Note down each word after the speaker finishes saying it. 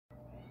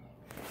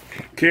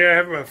Okay, I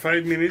have about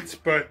 5 minutes,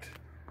 but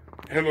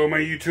hello my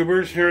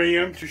YouTubers. Here I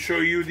am to show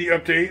you the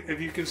update. If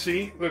you can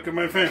see, look at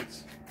my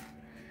fence.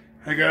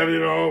 I got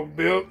it all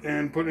built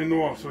and put in the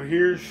wall. So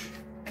here's,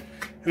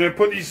 and I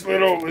put these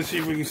little, let's see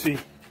if we can see.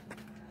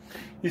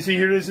 You see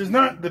here, this is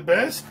not the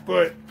best,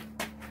 but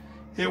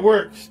it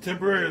works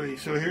temporarily.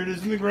 So here it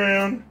is in the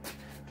ground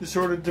to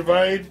sort of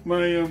divide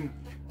my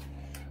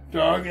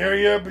dog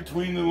area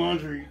between the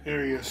laundry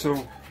area.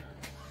 So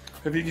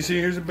if you can see,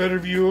 here's a better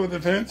view of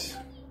the fence.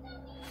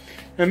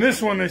 And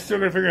this one, I still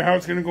gotta figure out how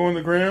it's gonna go in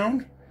the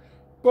ground.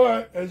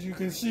 But as you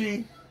can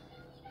see,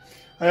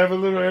 I have a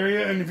little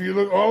area, and if you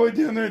look all the way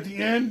down there at the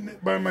end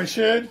by my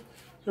shed,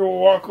 so we'll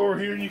walk over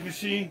here and you can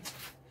see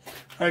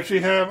I actually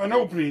have an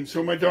opening.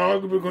 So my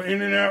dog will go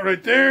in and out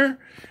right there, and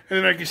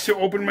then I can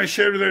still open my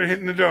shed without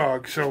hitting the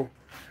dog. So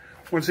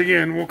once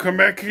again, we'll come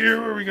back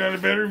here where we got a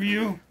better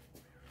view.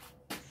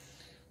 So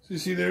you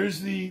see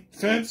there's the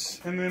fence,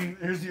 and then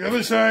here's the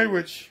other side,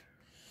 which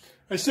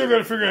I still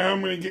gotta figure out how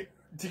I'm gonna get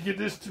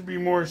this to be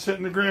more set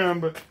in the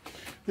ground. But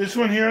this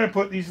one here, I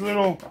put these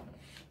little,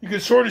 you can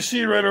sort of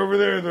see right over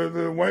there,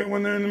 the white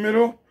one there in the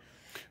middle.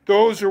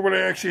 Those are what I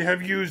actually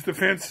have used. The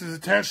fence is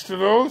attached to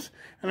those,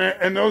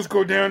 and those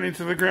go down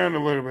into the ground a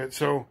little bit.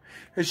 So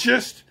it's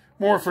just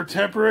more for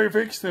temporary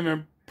fix than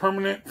a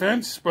permanent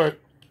fence, but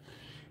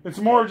it's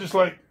more just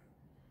like,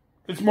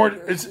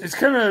 it's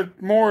kind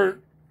of more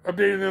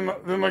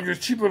updated than like those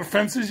cheap little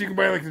fences you can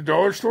buy like the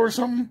dollar store or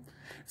something.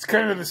 It's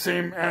kind of the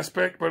same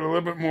aspect, but a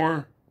little bit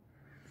more.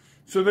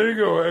 So there you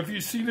go. If you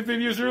see the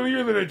videos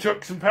earlier that I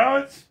took some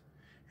pallets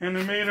and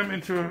I made them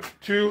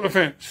into a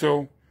fence.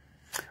 So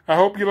I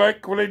hope you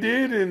like what I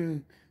did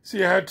and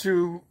see how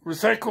to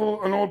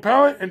recycle an old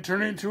pallet and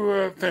turn it into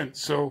a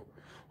fence. So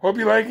hope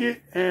you like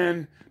it,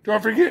 and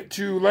don't forget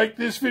to like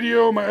this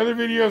video, my other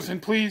videos, and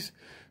please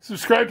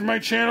subscribe to my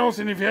channels.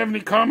 And if you have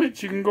any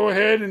comments, you can go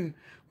ahead and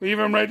leave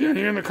them right down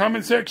here in the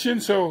comment section.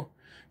 So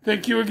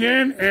thank you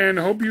again, and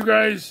hope you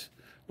guys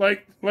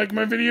like my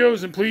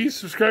videos, and please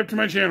subscribe to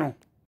my channel.